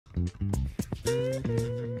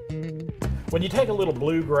When you take a little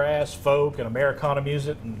bluegrass, folk, and Americana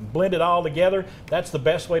music and blend it all together, that's the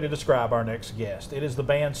best way to describe our next guest. It is the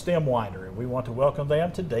band Stemwinder, and we want to welcome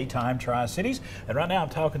them to Daytime Tri-Cities. And right now I'm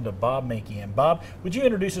talking to Bob Minky. And Bob, would you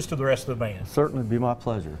introduce us to the rest of the band? Certainly, be my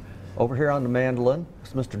pleasure. Over here on the mandolin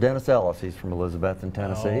is Mr. Dennis Ellis. He's from Elizabethton,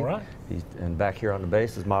 Tennessee. All right. And back here on the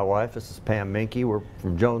bass is my wife. This is Pam Minky. We're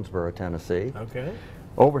from Jonesboro, Tennessee. Okay.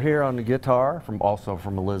 Over here on the guitar, also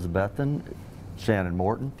from Elizabethton, Shannon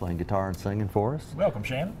Morton, playing guitar and singing for us. Welcome,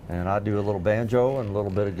 Shannon. And I do a little banjo and a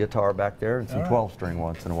little bit of guitar back there and some 12-string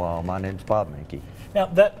once in a while. My name's Bob Minky.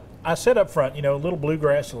 Now, I said up front, you know, a little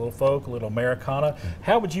bluegrass, a little folk, a little Americana.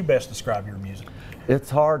 How would you best describe your music?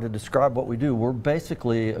 It's hard to describe what we do. We're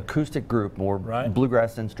basically an acoustic group, more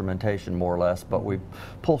bluegrass instrumentation, more or less, but we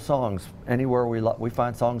pull songs anywhere we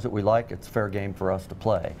find songs that we like. It's fair game for us to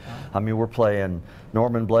play. I mean, we're playing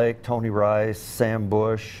Norman Blake, Tony Rice, Sam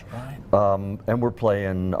Bush, and we're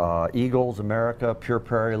playing Eagles, America, Pure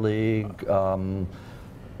Prairie League.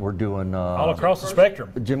 We're doing all across the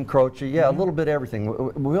spectrum. Jim Croce, yeah, a little bit of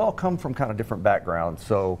everything. We all come from kind of different backgrounds,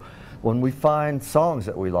 so when we find songs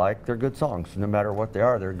that we like, they're good songs. No matter what they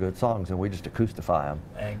are, they're good songs, and we just acoustify them.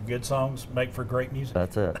 And good songs make for great music.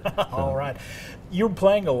 That's it. All right. You're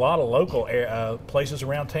playing a lot of local places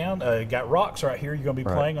around town. Got Rocks right here. You're going to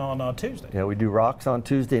be playing on Tuesday. Yeah, we do Rocks on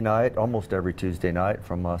Tuesday night, almost every Tuesday night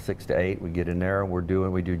from 6 to 8. We get in there, and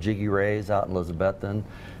we do Jiggy Ray's out in Elizabethton.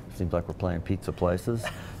 Seems like we're playing pizza places.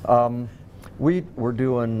 We'll be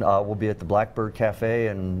at the Blackbird Cafe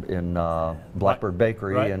in Blackbird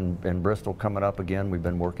Bakery in Bristol coming up again. We've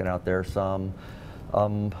been working out there some.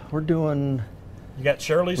 We're doing. You got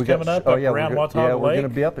Shirley's coming up around Watauga Lake? We're going to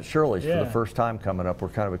be up at Shirley's for the first time coming up. We're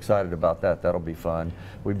kind of excited about that. That'll be fun.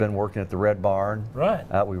 We've been working at the Red Barn. Right.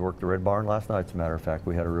 We worked the Red Barn last night, as a matter of fact.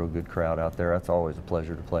 We had a real good crowd out there. That's always a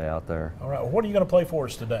pleasure to play out there. All right. Well, what are you going to play for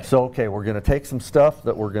us today? So, okay, we're going to take some stuff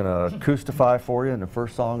that we're going to acoustify for you, and the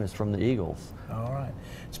first song is from the Eagles. All right.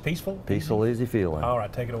 It's peaceful? Peaceful, easy feeling. All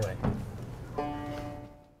right. Take it away.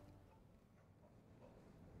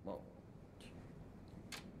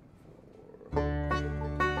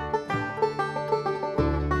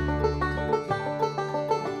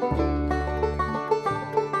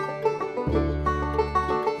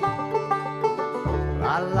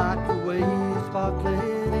 I like the way your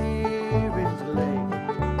sparkling earrings lay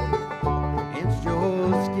against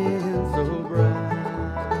your skin so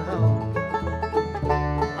brown.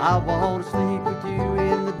 I want to sleep with you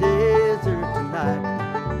in the desert tonight,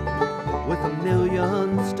 with a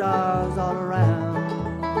million stars all around.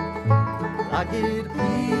 I get a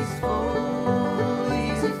peaceful,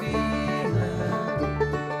 easy feeling.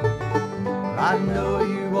 I know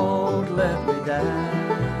you won't let me down.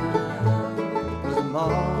 I'm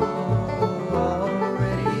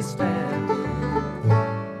already standing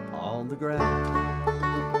on the ground.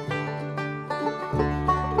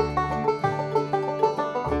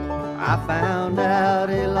 I found out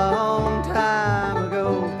a long time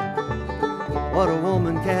ago what a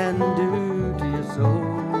woman can do to your soul.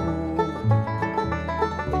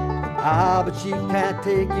 But she can't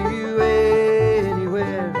take you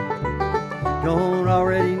anywhere. Don't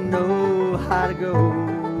already know how to go.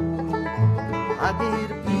 I get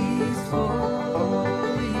a peaceful,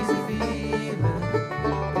 easy feeling.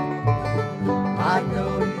 I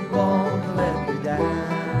know you won't let me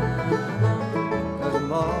down, 'cause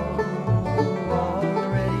I'm already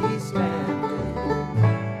standing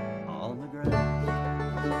on the ground.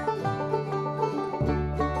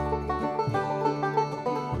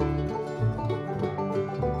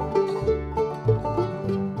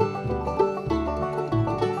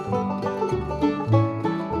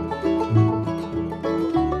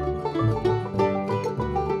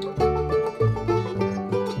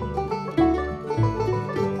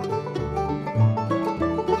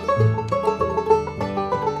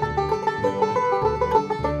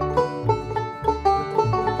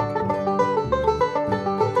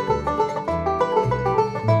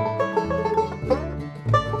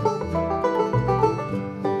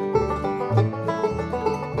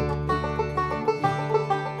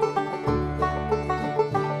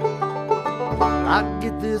 I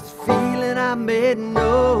get this feeling I may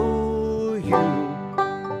know you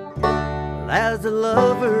as a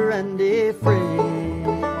lover and a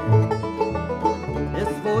friend. This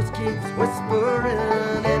voice keeps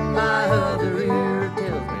whispering in my other ear,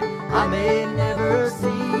 tells me I may never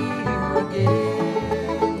see you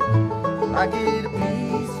again. I get